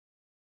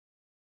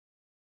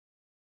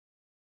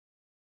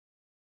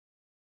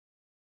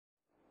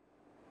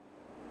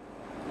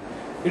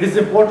It is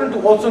important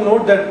to also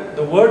note that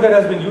the word that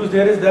has been used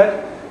here is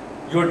that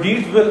your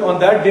deeds will on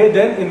that day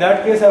then in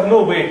that case have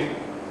no weight.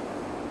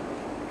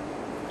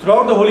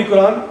 Throughout the Holy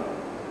Quran,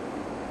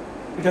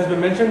 it has been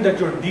mentioned that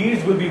your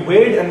deeds will be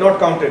weighed and not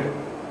counted.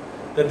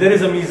 That there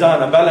is a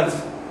mizan, a balance,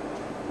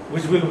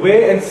 which will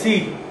weigh and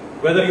see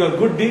whether your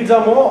good deeds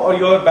are more or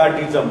your bad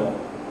deeds are more.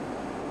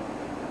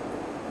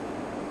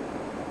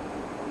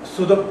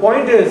 So the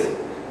point is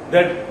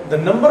that the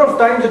number of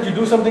times that you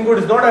do something good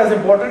is not as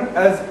important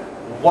as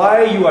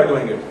why you are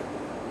doing it.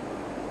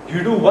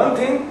 You do one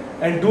thing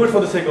and do it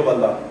for the sake of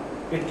Allah.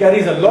 It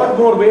carries a lot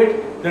more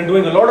weight than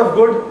doing a lot of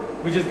good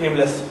which is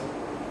aimless.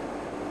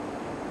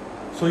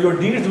 So your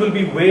deeds will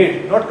be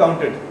weighed, not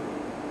counted.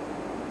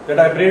 That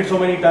I prayed so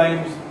many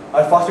times,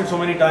 I fasted so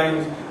many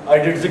times, I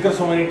did zikr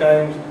so many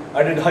times,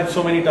 I did hajj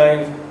so many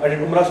times, I did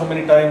umrah so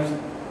many times.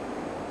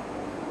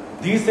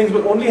 These things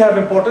will only have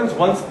importance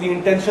once the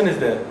intention is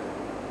there.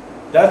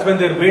 That's when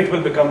their weight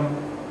will become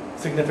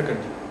significant.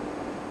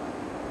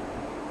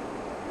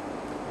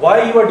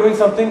 Why you are doing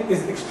something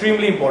is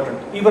extremely important,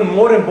 even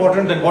more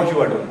important than what you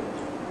are doing.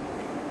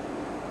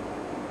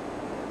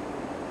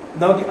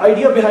 Now the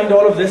idea behind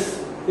all of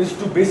this is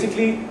to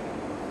basically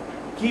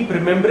keep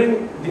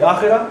remembering the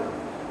Akhira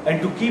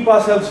and to keep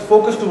ourselves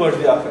focused towards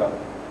the Akhira.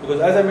 Because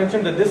as I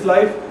mentioned that this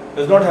life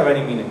does not have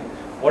any meaning.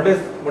 What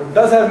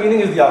does have meaning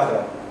is the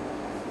Akhira.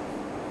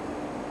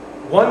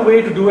 One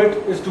way to do it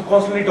is to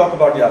constantly talk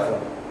about the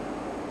Akhira.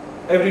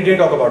 Every day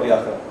talk about the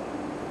Akhira.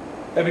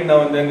 Every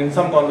now and then in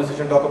some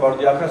conversation talk about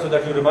the Akhira so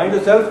that you remind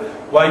yourself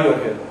why you are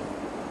here.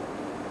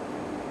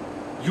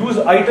 Use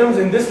items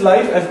in this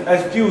life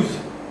as cues,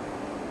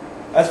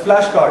 as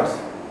flashcards,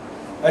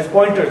 as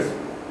pointers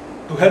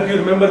to help you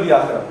remember the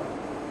Akhira.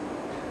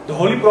 The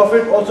Holy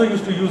Prophet also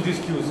used to use these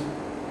cues,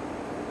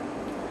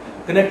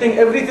 connecting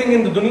everything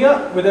in the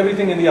dunya with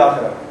everything in the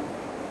Akhira.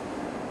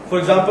 For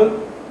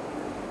example,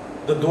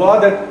 the dua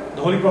that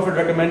the Holy Prophet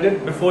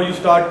recommended before you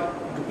start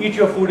to eat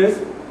your food is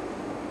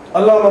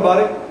Allahumma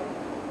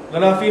barik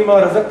lana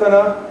fima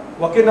razaqtana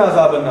wa qina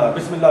azaban nar.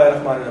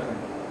 Bismillahir Rahmanir Rahim.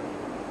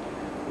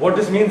 What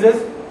this means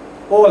is,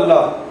 Oh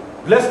Allah,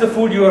 bless the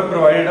food you have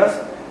provided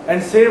us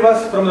and save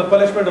us from the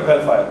punishment of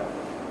hellfire.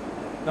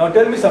 Now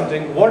tell me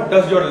something, what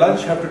does your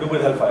lunch have to do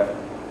with hellfire?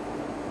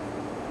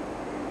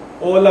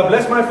 Oh Allah,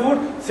 bless my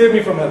food, save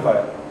me from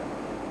hellfire.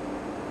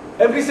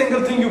 Every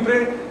single thing you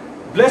pray,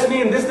 bless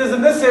me in this, this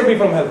and this, save me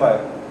from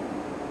hellfire.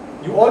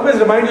 You always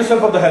remind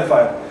yourself of the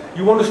hellfire.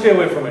 You want to stay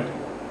away from it.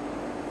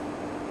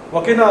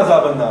 وَقِنَا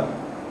عَذَابَ النَّارِ.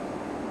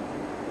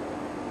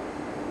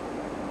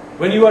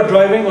 When you are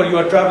driving or you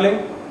are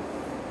traveling,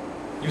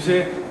 you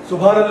say,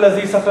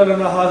 Subhanallazi sakhkhara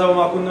lana hadha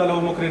wa ma kunna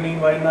lahu muqrinin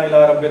wa inna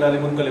ila rabbina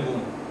lamunqalibun.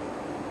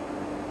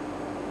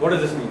 What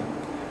does this mean?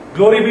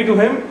 Glory be to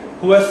Him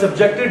who has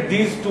subjected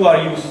these to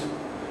our use.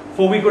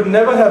 For we could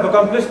never have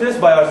accomplished this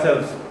by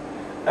ourselves.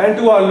 And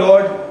to our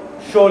Lord,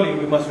 surely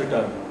we must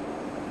return.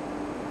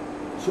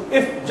 So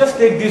if, just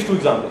take these two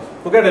examples,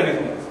 forget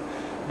everything else.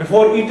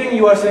 Before eating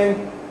you are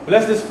saying,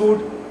 bless this food,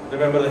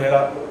 remember the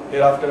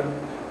hereafter.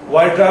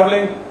 While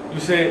traveling, you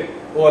say,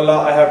 Oh Allah,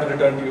 I have to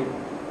return to you.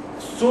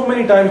 So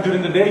many times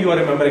during the day you are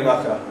remembering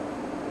Akhira.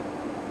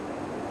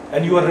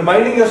 And you are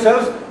reminding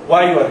yourselves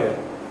why you are here.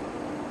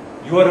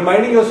 You are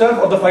reminding yourself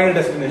of the final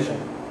destination.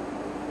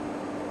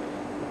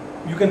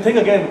 You can think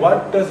again,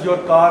 what does your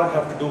car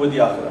have to do with the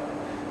Akhira?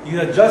 These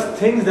are just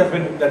things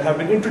that have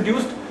been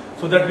introduced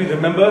so that we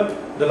remember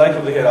the life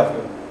of the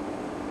hereafter,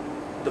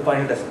 the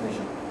final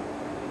destination.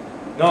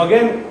 Now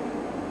again,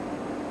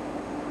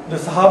 the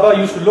Sahaba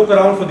used to look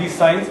around for these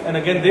signs, and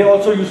again they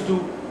also used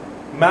to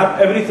map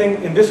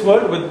everything in this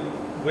world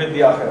with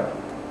the Akhira.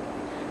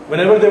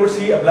 Whenever they would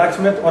see a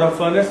blacksmith or a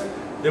furnace,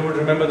 they would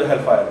remember the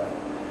hellfire.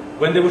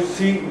 When they would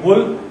see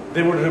wool,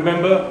 they would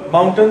remember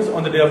mountains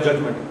on the day of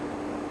judgment.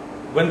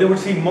 When they would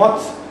see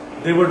moths,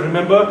 they would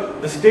remember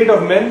the state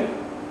of men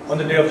on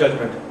the day of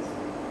judgment.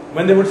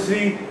 When they would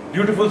see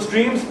beautiful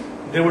streams,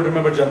 they would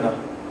remember Jannah.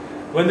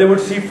 When they would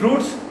see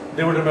fruits,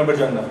 they would remember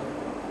Jannah.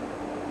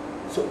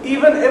 So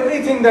even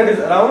everything that is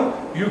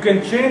around, you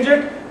can change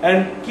it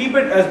and keep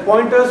it as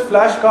pointers,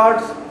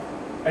 flashcards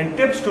and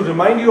tips to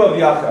remind you of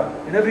the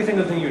Akhira in every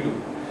single thing you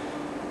do.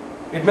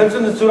 It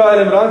mentions in Surah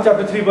Al-Imran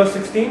chapter 3 verse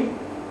 16,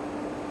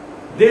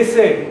 they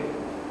say,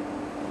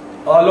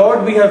 Our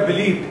Lord, we have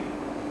believed,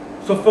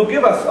 so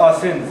forgive us our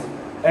sins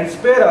and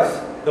spare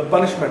us the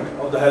punishment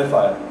of the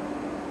hellfire.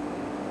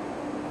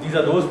 These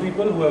are those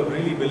people who have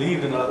really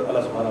believed in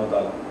Allah subhanahu wa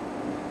ta'ala.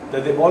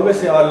 That they always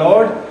say, Our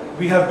Lord,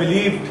 we have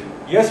believed.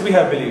 Yes, we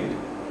have believed.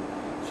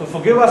 So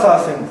forgive us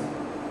our sins.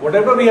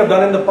 Whatever we have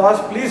done in the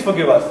past, please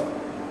forgive us.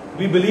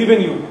 We believe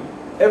in you.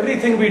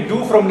 Everything we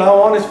do from now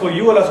on is for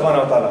you, Allah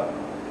subhanahu wa ta'ala.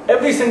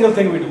 Every single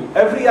thing we do,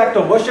 every act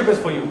of worship is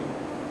for you.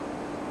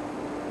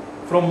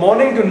 From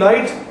morning to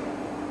night,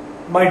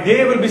 my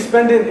day will be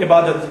spent in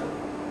ibadat.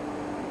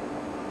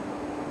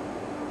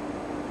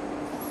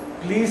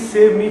 Please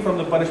save me from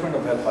the punishment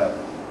of hellfire.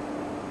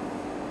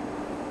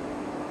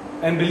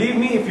 And believe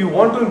me, if you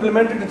want to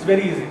implement it, it's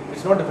very easy.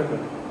 It's not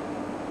difficult.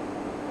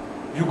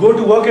 You go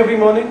to work every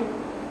morning,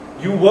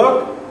 you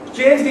work,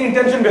 change the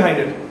intention behind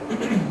it.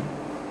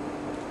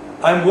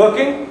 I'm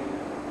working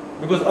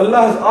because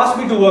Allah has asked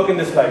me to work in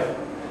this life.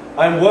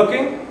 I'm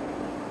working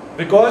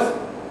because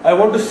I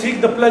want to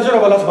seek the pleasure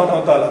of Allah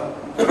subhanahu wa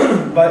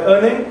ta'ala by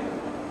earning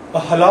a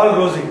halal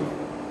rozi,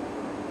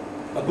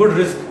 a good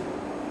rizq.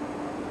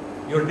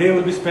 Your day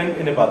will be spent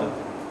in ibadat.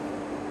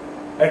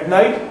 At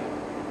night,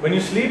 when you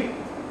sleep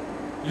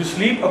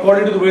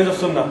according to the ways of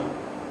sunnah,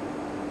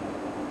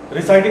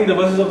 reciting the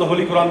verses of the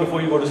Holy Qur'an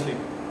before you go to sleep.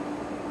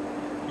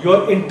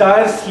 Your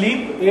entire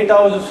sleep, 8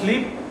 hours of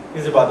sleep,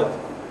 is ibadat.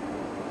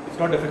 It's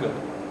not difficult.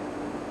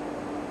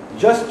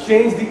 Just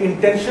change the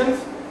intentions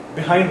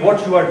behind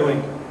what you are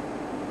doing.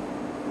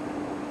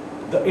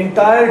 The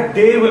entire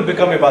day will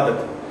become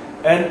ibadat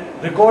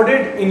and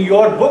recorded in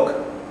your book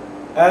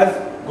as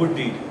good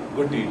deed,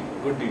 good deed,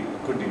 good deed,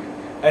 good deed.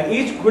 And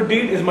each good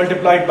deed is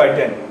multiplied by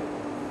 10.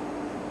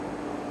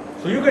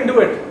 So you can do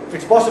it.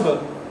 It's possible.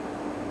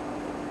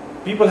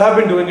 People have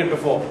been doing it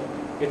before.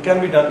 It can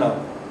be done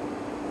now.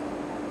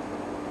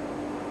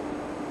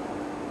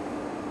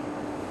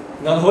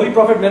 Now the Holy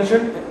Prophet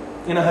mentioned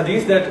in a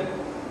hadith that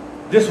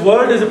this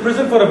world is a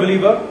prison for a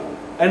believer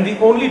and the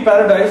only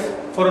paradise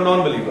for a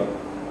non-believer.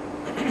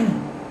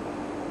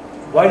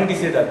 Why did he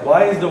say that?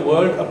 Why is the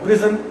world a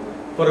prison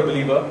for a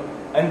believer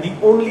and the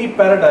only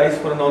paradise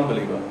for a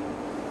non-believer?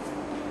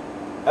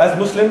 As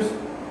Muslims,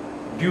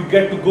 do you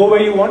get to go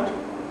where you want?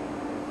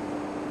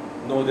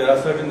 No, there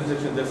are certain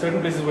restrictions. There are certain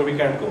places where we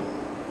can't go.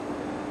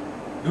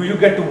 Do you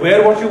get to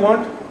wear what you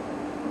want?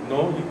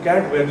 No, you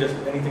can't wear just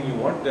anything you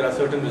want. There are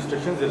certain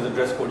restrictions. There is a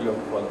dress code you have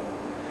to follow.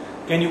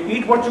 Can you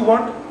eat what you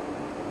want?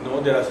 No,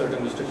 there are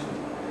certain restrictions.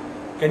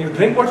 Can you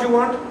drink what you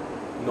want?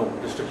 No,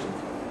 restrictions.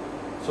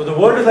 So the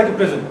world is like a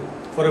prison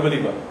for a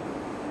believer.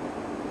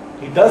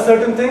 He does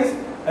certain things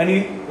and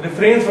he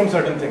refrains from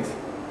certain things.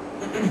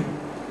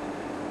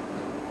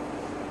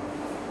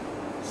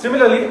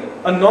 Similarly,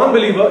 a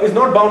non-believer is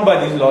not bound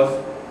by these laws.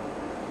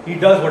 He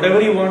does whatever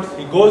he wants,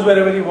 he goes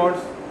wherever he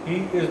wants,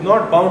 he is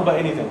not bound by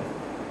anything.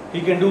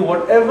 He can do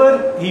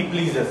whatever he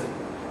pleases.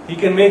 He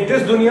can make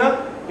this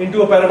dunya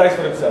into a paradise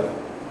for himself.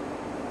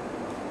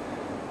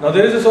 Now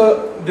there is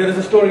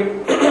a story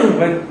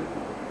when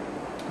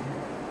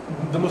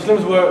the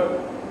Muslims were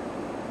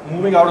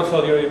moving out of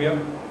Saudi Arabia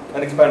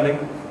and expanding.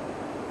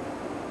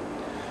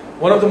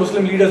 One of the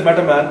Muslim leaders met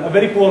a man, a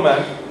very poor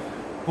man,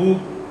 who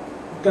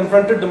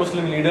confronted the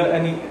Muslim leader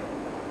and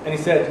he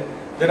said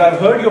that I've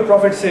heard your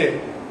Prophet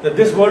say that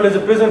this world is a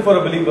prison for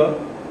a believer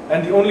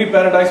and the only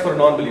paradise for a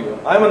non-believer.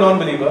 I'm a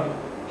non-believer.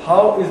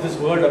 How is this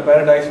world a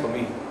paradise for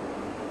me?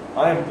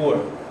 I am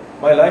poor.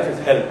 My life is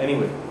hell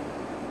anyway.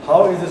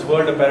 How is this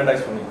world a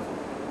paradise for me?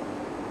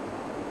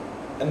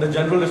 And the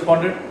general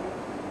responded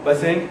by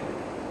saying,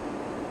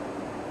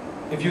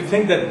 if you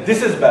think that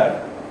this is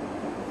bad,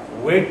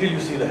 wait till you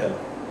see the hell.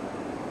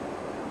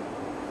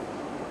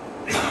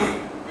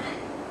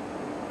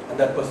 And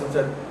that person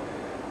said,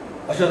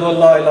 Ashhadu an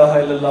la ilaha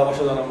illallah wa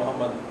ashhadu anna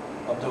Muhammad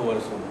abduhu wa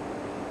rasuluh.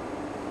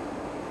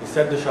 He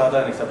said the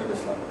Shahada and accepted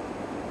Islam.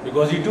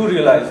 Because he too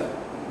realized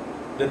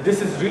that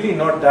this is really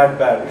not that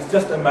bad. It's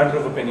just a matter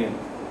of opinion.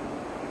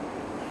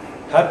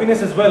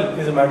 Happiness as well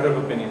is a matter of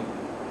opinion.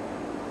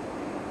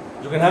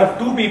 You can have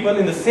two people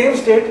in the same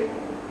state.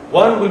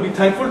 One will be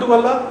thankful to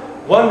Allah.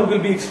 One will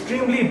be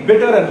extremely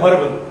bitter and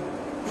horrible.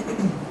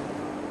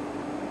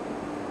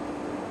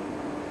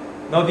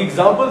 Now the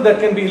example that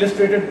can be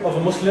illustrated of a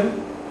Muslim,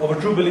 of a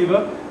true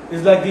believer,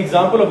 is like the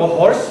example of a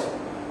horse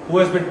who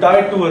has been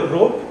tied to a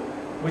rope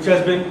which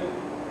has been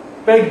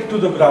pegged to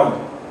the ground.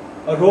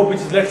 A rope which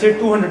is, let's say,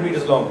 200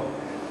 meters long.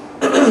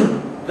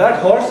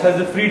 That horse has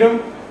the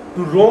freedom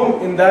to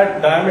roam in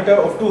that diameter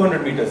of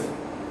 200 meters,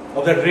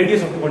 of that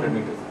radius of 200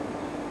 meters.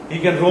 He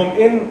can roam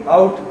in,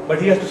 out,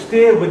 but he has to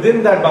stay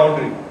within that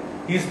boundary.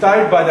 He is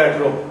tied by that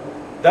rope.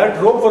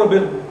 That rope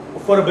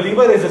for a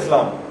believer is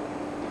Islam.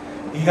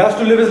 He has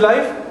to live his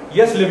life.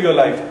 Yes, live your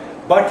life.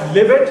 But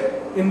live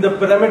it in the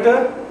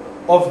perimeter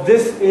of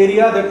this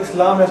area that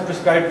Islam has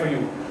prescribed for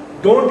you.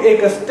 Don't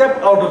take a step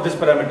out of this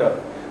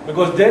parameter,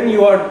 because then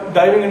you are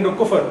diving into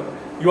kufr.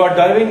 You are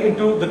diving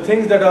into the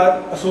things that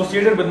are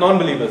associated with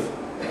non-believers.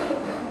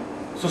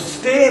 So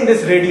stay in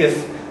this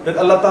radius that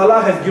Allah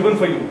Ta'ala has given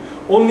for you.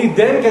 Only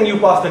then can you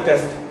pass the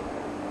test.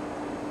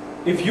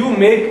 If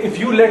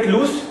you let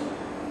loose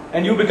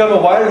and you become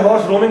a wild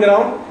horse roaming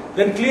around,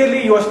 then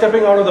clearly you are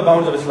stepping out of the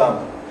bounds of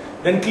Islam.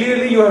 Then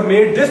clearly you have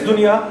made this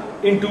dunya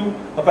into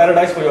a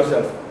paradise for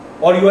yourself.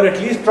 Or you are at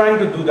least trying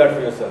to do that for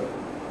yourself.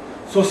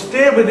 So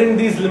stay within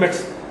these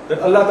limits that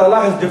Allah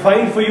Ta'ala has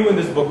defined for you in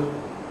this book.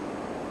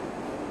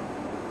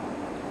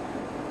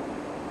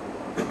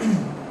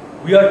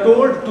 We are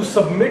told to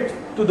submit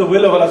to the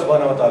will of Allah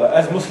subhanahu wa ta'ala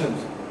as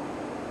Muslims.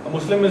 A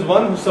Muslim is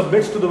one who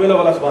submits to the will of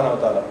Allah subhanahu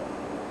wa ta'ala.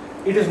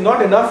 It is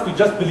not enough to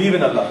just believe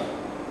in Allah.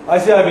 I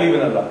say I believe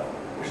in Allah.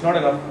 It's not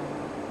enough.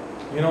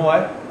 You know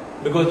why?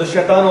 Because the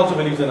shaitan also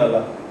believes in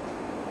Allah.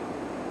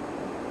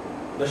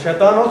 The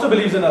shaitan also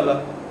believes in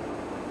Allah.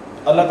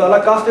 Allah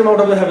Ta'ala cast him out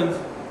of the heavens.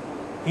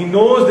 He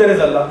knows there is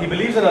Allah. He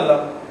believes in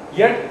Allah.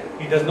 Yet,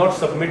 he does not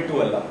submit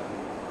to Allah.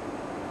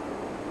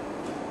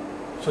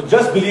 So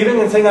just believing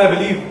and saying I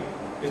believe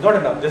is not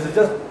enough. This is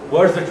just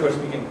words that you are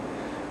speaking.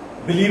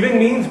 Believing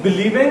means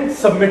believing,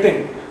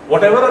 submitting.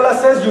 Whatever Allah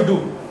says, you do.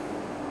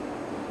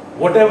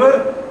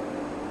 Whatever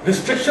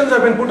restrictions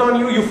have been put on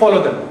you, you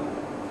follow them.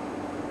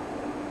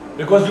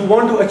 Because you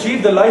want to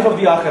achieve the life of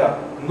the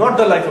Akhira, not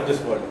the life of this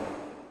world.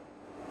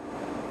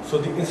 So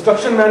the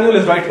instruction manual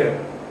is right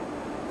here.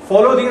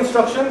 Follow the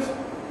instructions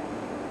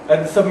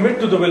and submit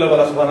to the will of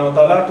Allah subhanahu wa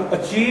ta'ala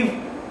to achieve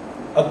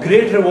a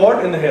great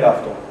reward in the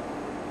hereafter.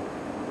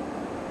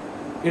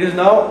 It is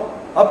now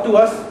up to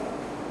us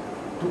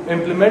to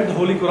implement the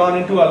Holy Qur'an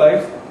into our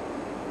lives,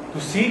 to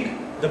seek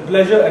the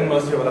pleasure and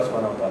mercy of Allah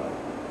subhanahu wa ta'ala.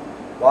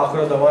 Wa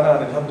akhira dawana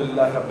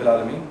alhamdulillahi rabbil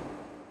alameen.